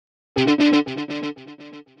What's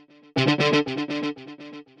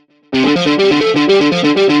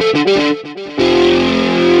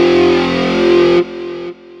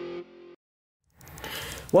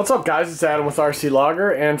up guys, it's Adam with RC Logger,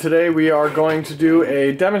 and today we are going to do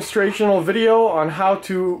a demonstrational video on how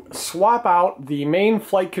to swap out the main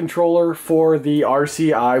flight controller for the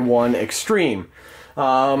RC EYE One Xtreme.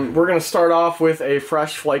 We're going to start off with a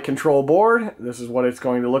fresh flight control board. This is what it's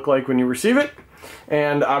going to look like when you receive it,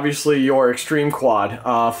 and obviously your Xtreme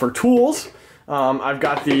quad. For tools, I've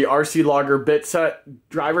got the RC Logger bit set,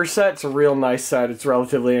 driver set. It's a real nice set. It's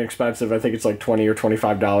relatively inexpensive. I think it's like $20 or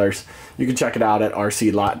 $25. You can check it out at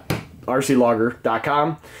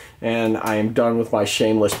rclogger.com. And I am done with my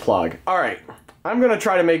shameless plug. Alright, I'm going to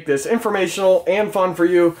try to make this informational and fun for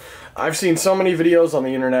you. I've seen so many videos on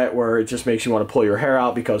the internet where it just makes you want to pull your hair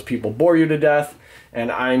out because people bore you to death. And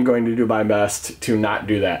I'm going to do my best to not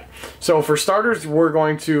do that. So for starters, we're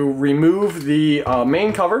going to remove the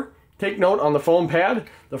main cover. Take note on the foam pad.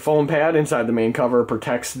 The foam pad inside the main cover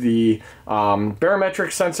protects the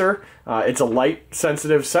barometric sensor. It's a light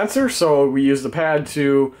sensitive sensor, so we use the pad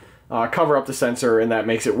to cover up the sensor, and that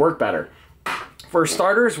makes it work better. For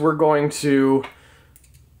starters, we're going to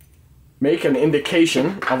make an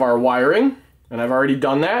indication of our wiring, and I've already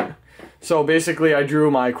done that. So basically I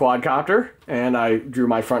drew my quadcopter, and I drew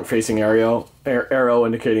my front facing arrow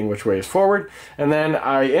indicating which way is forward, and then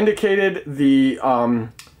I indicated the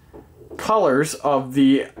colors of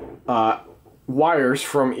the wires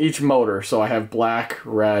from each motor. So I have black,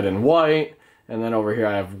 red, and white, and then over here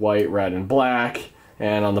I have white, red, and black,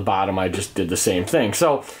 and on the bottom I just did the same thing.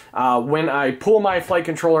 So when I pull my flight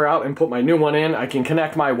controller out and put my new one in, I can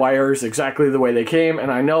connect my wires exactly the way they came,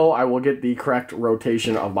 and I know I will get the correct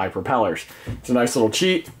rotation of my propellers. It's a nice little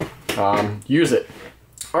cheat. Use it.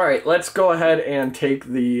 Alright, let's go ahead and take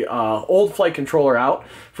the old flight controller out.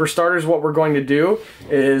 For starters, what we're going to do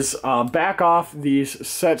is back off these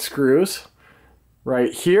set screws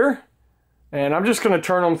right here. And I'm just going to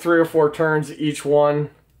turn them 3 or 4 turns each one,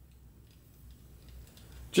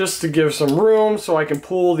 just to give some room so I can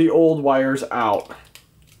pull the old wires out.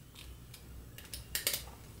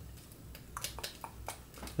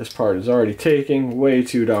 This part is already taking way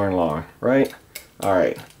too darn long, right?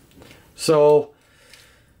 Alright, so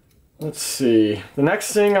let's see. The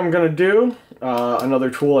next thing I'm going to do, another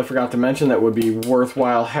tool I forgot to mention that would be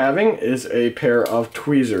worthwhile having, is a pair of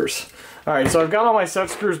tweezers. Alright, so I've got all my set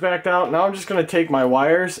screws backed out. Now I'm just going to take my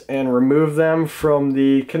wires and remove them from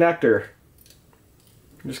the connector.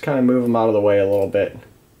 Just kind of move them out of the way a little bit.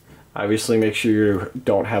 Obviously make sure you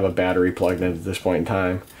don't have a battery plugged in at this point in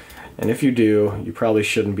time. And if you do, you probably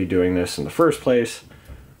shouldn't be doing this in the first place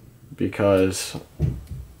because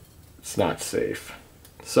it's not safe.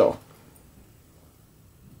 So,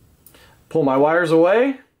 pull my wires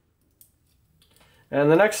away,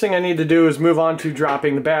 and the next thing I need to do is move on to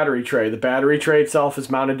dropping the battery tray. The battery tray itself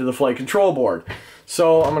is mounted to the flight control board.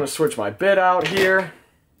 So I'm going to switch my bit out here.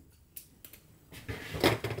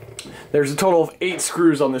 There's a total of 8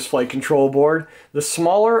 screws on this flight control board. The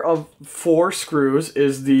smaller of 4 screws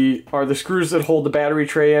are the screws that hold the battery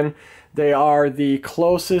tray in. They are the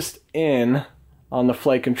closest in on the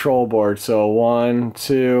flight control board. So 1,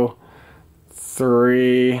 2,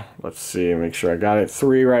 3, let's see, make sure I got it,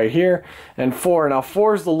 3 right here, and 4. Now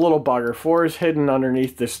 4 is the little bugger. 4 is hidden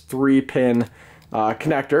underneath this 3-pin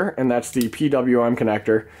connector, and that's the PWM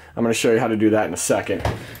connector. I'm going to show you how to do that in a second.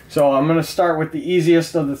 So I'm going to start with the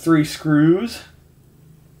easiest of the 3 screws.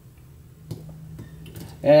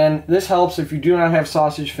 And this helps if you do not have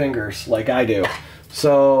sausage fingers like I do.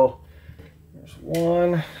 So there's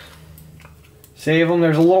one. Save them.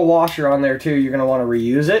 There's a little washer on there too. You're going to want to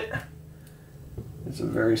reuse it. It's a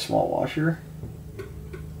very small washer.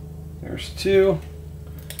 There's 2.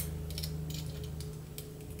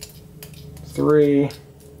 3.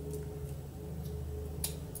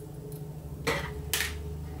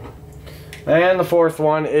 And the 4th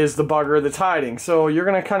one is the bugger that's hiding. So you're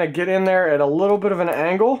going to kind of get in there at a little bit of an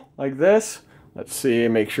angle, like this. Let's see,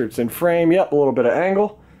 make sure it's in frame. Yep, a little bit of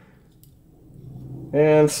angle.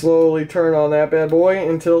 And slowly turn on that bad boy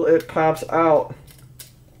until it pops out.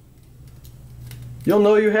 You'll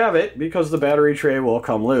know you have it because the battery tray will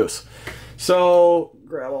come loose. So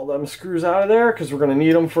grab all them screws out of there because we're going to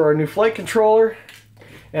need them for our new flight controller.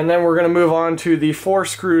 And then we're going to move on to the 4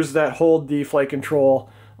 screws that hold the flight control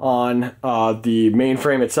on the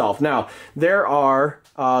mainframe itself. Now, there are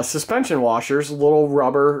suspension washers, little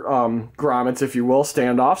rubber grommets, if you will,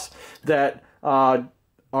 standoffs, that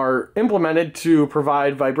are implemented to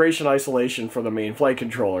provide vibration isolation for the main flight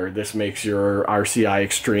controller. This makes your RC EYE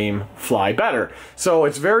Xtreme fly better. So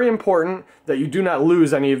it's very important that you do not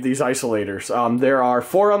lose any of these isolators. There are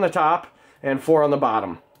 4 on the top and 4 on the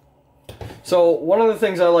bottom. So one of the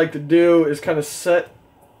things I like to do is kind of set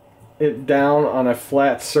it down on a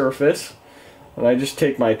flat surface, and I just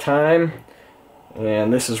take my time,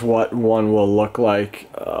 and this is what one will look like.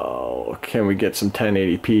 Oh, can we get some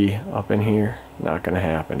 1080p up in here? Not gonna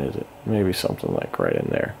happen, is it? Maybe something like right in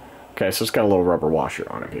there. Okay, so it's got a little rubber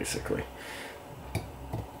washer on it, basically.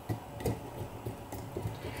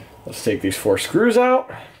 Let's take these 4 screws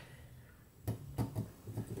out.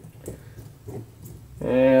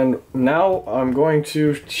 And now I'm going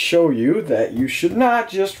to show you that you should not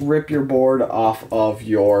just rip your board off of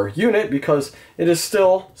your unit because it is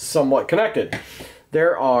still somewhat connected.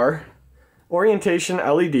 There are orientation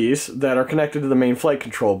LEDs that are connected to the main flight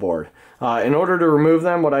control board. In order to remove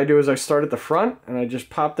them, what I do is I start at the front and I just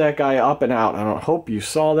pop that guy up and out. I don't hope you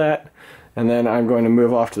saw that. And then I'm going to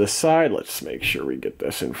move off to the side. Let's make sure we get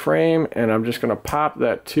this in frame. And I'm just going to pop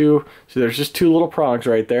that too. So there's just 2 little prongs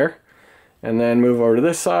right there. And then move over to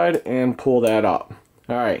this side and pull that up.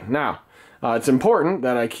 Alright, now, it's important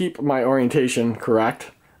that I keep my orientation correct.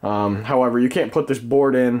 However, you can't put this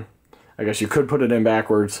board in. I guess you could put it in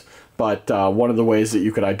backwards, but one of the ways that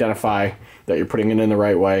you could identify that you're putting it in the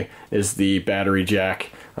right way is the battery jack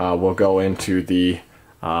will go into the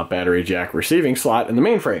battery jack receiving slot in the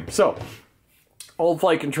mainframe. So, old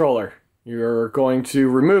flight controller, you're going to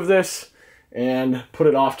remove this and put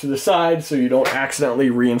it off to the side so you don't accidentally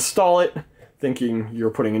reinstall it thinking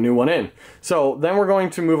you're putting a new one in. So then we're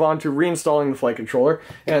going to move on to reinstalling the flight controller,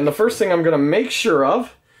 and the first thing I'm going to make sure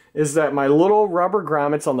of is that my little rubber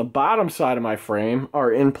grommets on the bottom side of my frame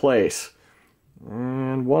are in place.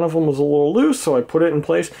 And one of them was a little loose, so I put it in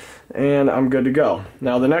place and I'm good to go.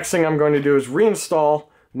 Now the next thing I'm going to do is reinstall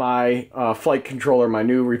my flight controller, my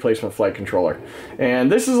new replacement flight controller.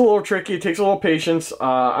 And this is a little tricky, it takes a little patience.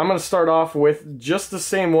 I'm going to start off with just the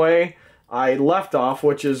same way I left off,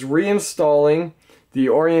 which is reinstalling the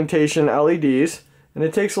orientation LEDs. And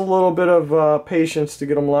it takes a little bit of patience to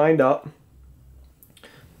get them lined up.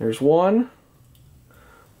 There's one.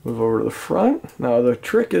 Move over to the front. Now the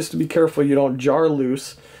trick is to be careful you don't jar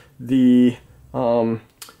loose the rubber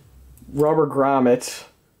grommets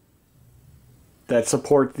that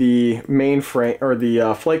support the mainframe or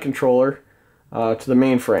the flight controller to the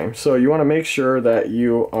mainframe. So you want to make sure that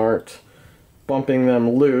you aren't bumping them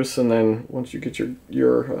loose, and then once you get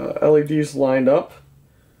your LEDs lined up,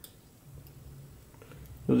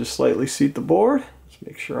 you'll just slightly seat the board. Just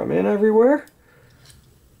make sure I'm in everywhere.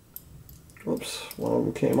 Oops, one of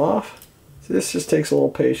them came off. So this just takes a little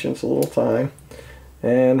patience, a little time.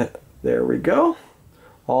 And there we go.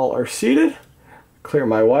 All are seated. Clear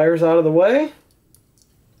my wires out of the way.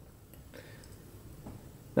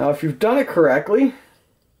 Now if you've done it correctly,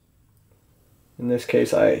 in this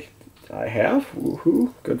case I have,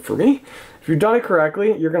 woohoo, good for me. If you've done it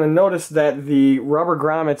correctly, you're going to notice that the rubber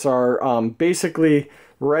grommets are basically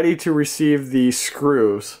ready to receive the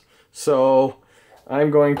screws. So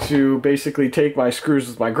I'm going to basically take my screws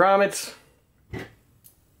with my grommets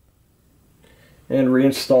and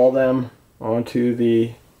reinstall them onto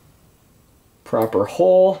the proper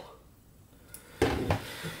hole.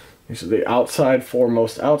 These are the outside,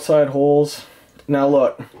 foremost outside holes. Now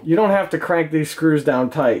look, you don't have to crank these screws down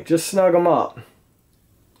tight, just snug them up.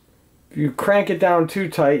 If you crank it down too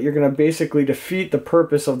tight, you're going to basically defeat the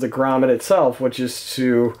purpose of the grommet itself, which is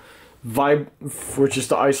to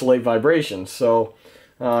isolate vibrations. So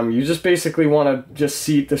you just basically want to just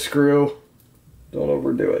seat the screw, don't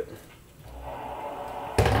overdo it.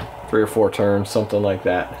 3 or 4 turns, something like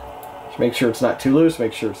that. Just make sure it's not too loose,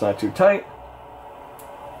 make sure it's not too tight.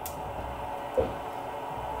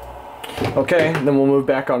 Okay, then we'll move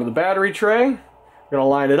back onto the battery tray. I'm going to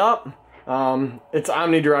line it up. It's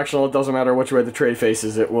omnidirectional, it doesn't matter which way the tray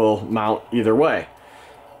faces, it will mount either way.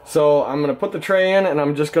 So I'm going to put the tray in and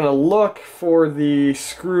I'm just going to look for the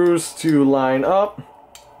screws to line up.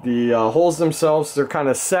 The holes themselves, they're kind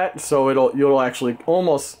of set, so you'll actually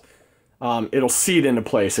almost, it'll seat into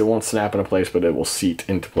place. It won't snap into place, but it will seat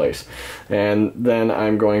into place. And then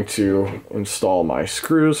I'm going to install my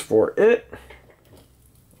screws for it.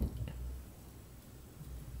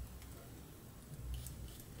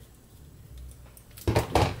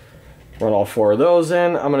 Run all 4 of those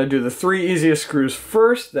in. I'm going to do the 3 easiest screws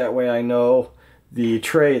first. That way I know the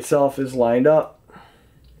tray itself is lined up.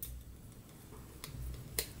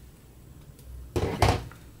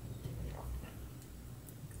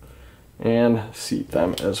 And seat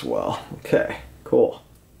them as well. Okay, cool.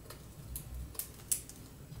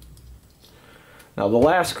 Now the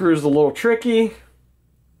last screw is a little tricky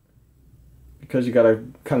because you got to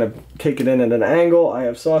kind of take it in at an angle. I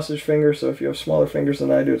have sausage fingers, so if you have smaller fingers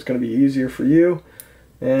than I do, it's going to be easier for you.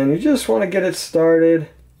 And you just want to get it started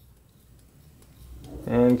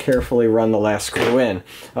and carefully run the last screw in.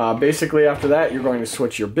 Basically after that, you're going to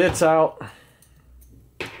switch your bits out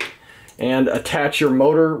and attach your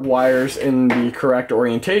motor wires in the correct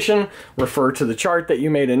orientation. Refer to the chart that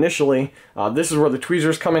you made initially. This is where the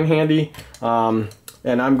tweezers come in handy.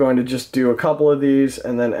 And I'm going to just do a couple of these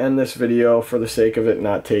and then end this video for the sake of it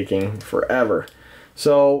not taking forever.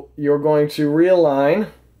 So you're going to realign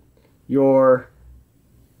your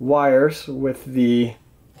wires with the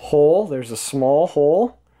hole. There's a small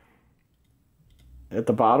hole at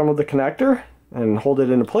the bottom of the connector, and hold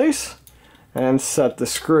it into place and set the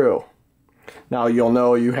screw. Now you'll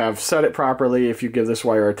know you have set it properly if you give this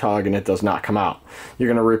wire a tug and it does not come out. You're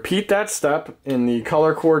going to repeat that step in the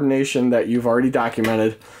color coordination that you've already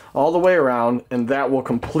documented all the way around, and that will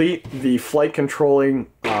complete the flight controller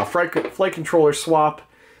swap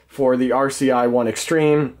for the RC EYE One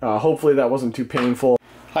Xtreme. Hopefully that wasn't too painful.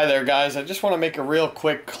 Hi there guys, I just want to make a real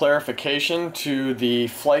quick clarification to the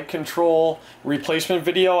flight control replacement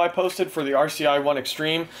video I posted for the RC EYE One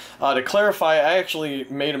Xtreme. To clarify, I actually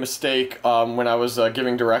made a mistake when I was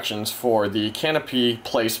giving directions for the canopy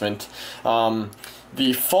placement.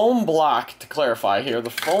 The foam block, to clarify here, the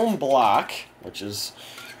foam block, which is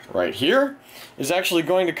right here, is actually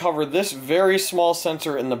going to cover this very small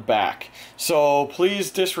sensor in the back. So please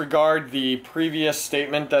disregard the previous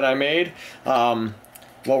statement that I made.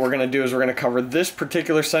 What we're going to do is we're going to cover this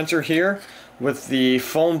particular sensor here with the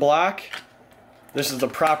foam block. This is the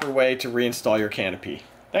proper way to reinstall your canopy.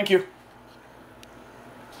 Thank you.